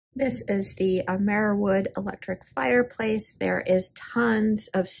This is the Ameriwood electric fireplace. There is tons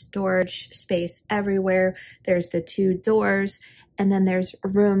of storage space everywhere. There's the two doors, and then there's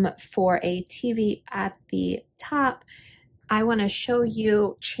room for a TV at the top. I want to show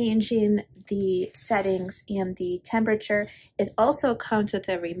you changing the settings and the temperature. It also comes with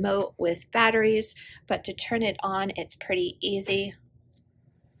a remote with batteries, but to turn it on, it's pretty easy.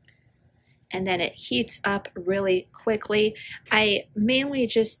 And then it heats up really quickly. I mainly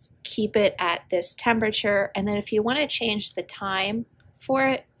just keep it at this temperature, and then if you want to change the time for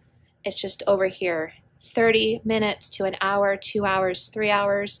it, it's just over here. 30 minutes to an hour, 2 hours, 3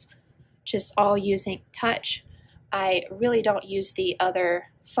 hours, just all using touch. I really don't use the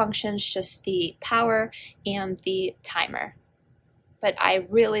other functions, just the power and the timer. But I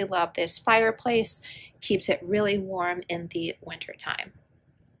really love this fireplace. Keeps it really warm in the winter time.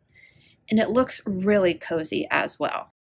 And it looks really cozy as well.